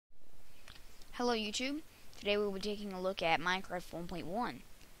Hello YouTube. Today we will be taking a look at Minecraft 1.1,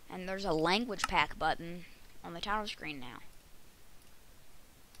 and there's a language pack button on the title screen now.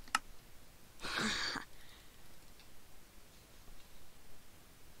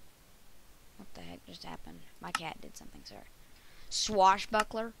 What the heck just happened? My cat did something, sorry.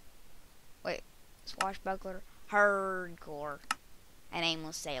 Swashbuckler. Wait, swashbuckler, hardcore, and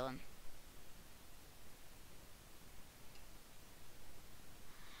aimless sailing.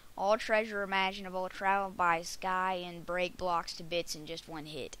 All treasure imaginable, travel by sky and break blocks to bits in just one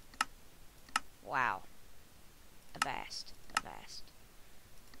hit. Wow. Avast.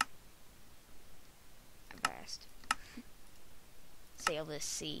 Sail this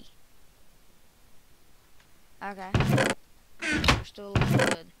sea. Okay. We're still looking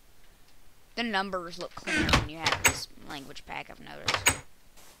good. The numbers look cleaner when you have this language pack, I've noticed.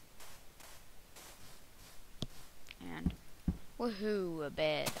 And woohoo, a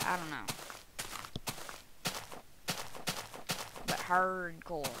bed. I don't know. But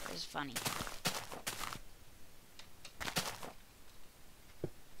hardcore is funny.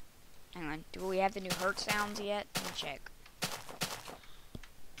 Hang on, do we have the new hurt sounds yet? Let me check.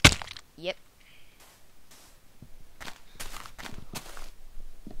 Yep.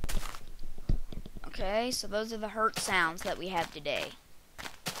 Okay, so those are the hurt sounds that we have today.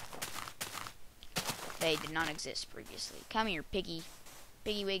 They did not exist previously. Come here, piggy.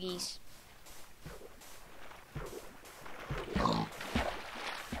 Piggy wiggies. Come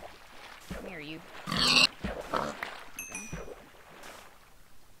here, you.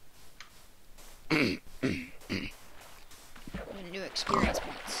 Okay. There's a new experience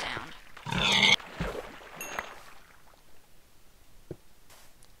point sound.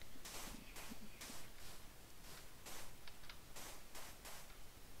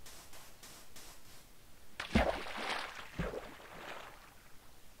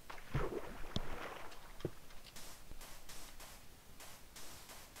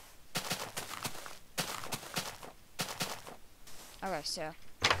 Okay, so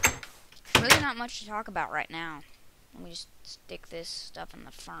really not much to talk about right now. Let me just stick this stuff in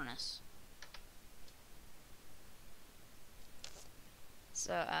the furnace.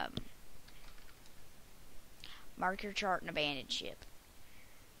 So, mark your chart and abandoned ship.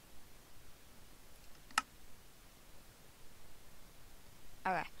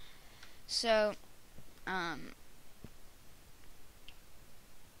 Okay, so,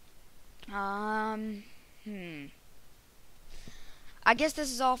 I guess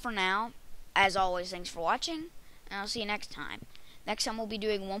this is all for now. As always, thanks for watching, and I'll see you next time. Next time we'll be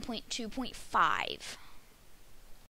doing 1.2.5.